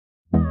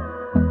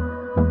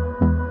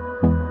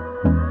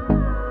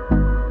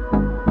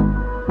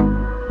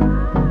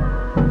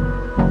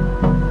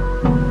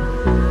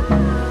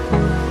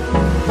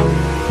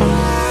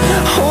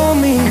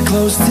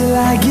close till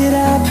I get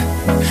up.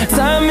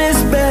 Time is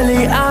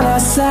barely on our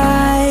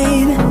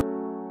side.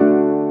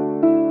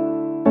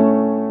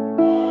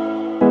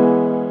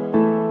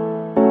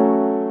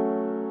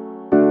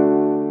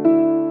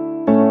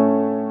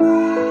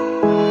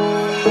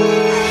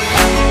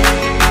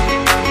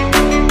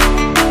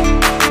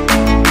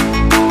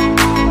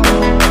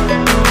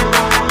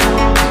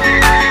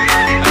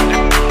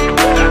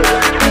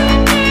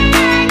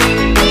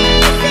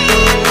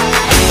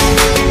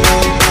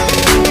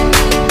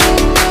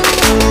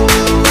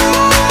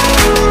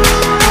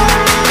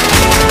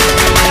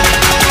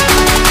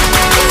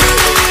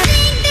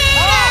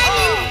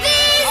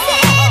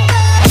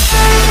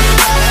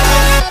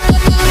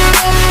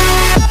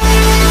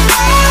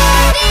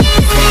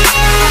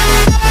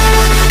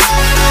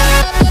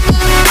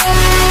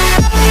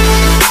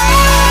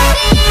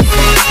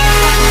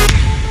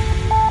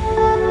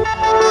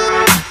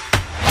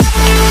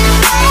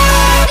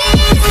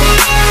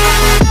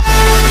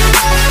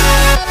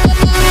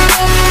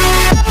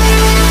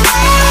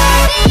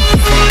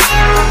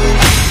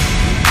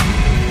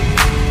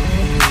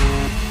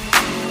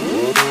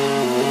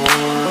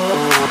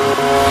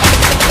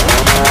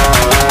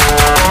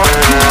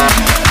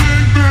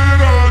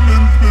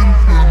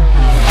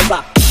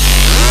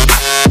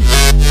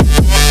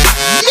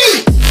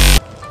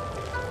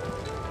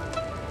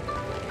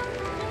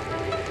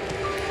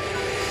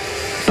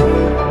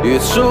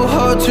 It's so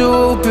hard to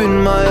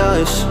open my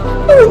eyes.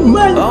 Oh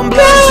my I'm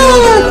blind God. to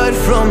the light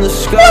from the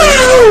sky.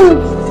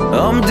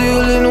 Wow. I'm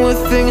dealing with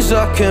things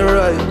I can't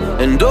write,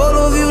 and all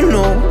of you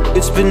know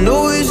it's been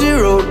no easy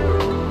road.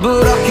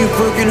 But I keep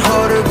working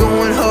harder,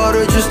 going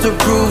harder just to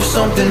prove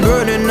something.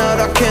 Burning out,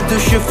 I can't do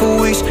shit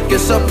for weeks.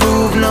 Guess I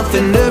proved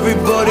nothing.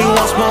 Everybody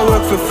wants my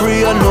work for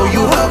free. I know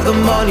you have the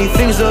money,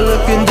 things are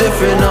looking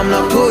different. I'm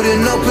not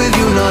putting up with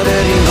you, not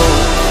anymore.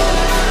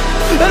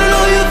 And I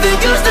know you think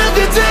you still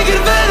can take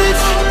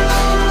advantage,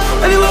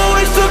 and you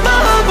always took my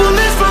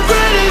humbleness for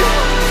granted.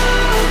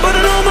 But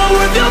I know my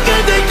worth, you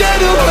can't take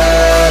that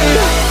away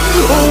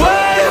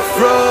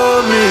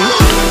from me.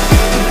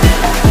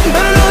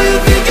 And I know you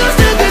think you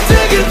still can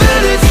take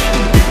advantage,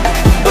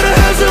 but it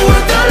hasn't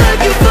worked out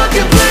like you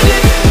fucking planned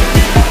it.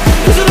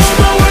 'Cause I know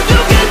my worth,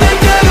 you can't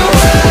take that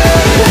away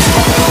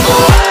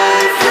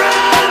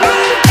from me.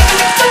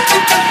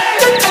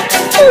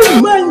 Oh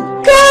my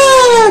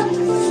God.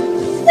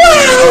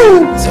 Wow.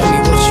 Tell me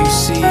what you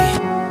see.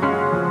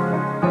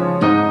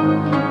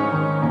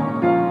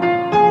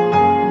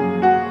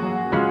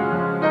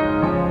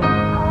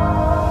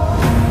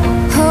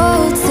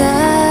 Hold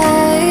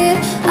tight,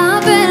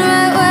 I've been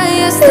right where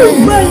you're Oh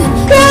my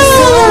standing.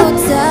 God.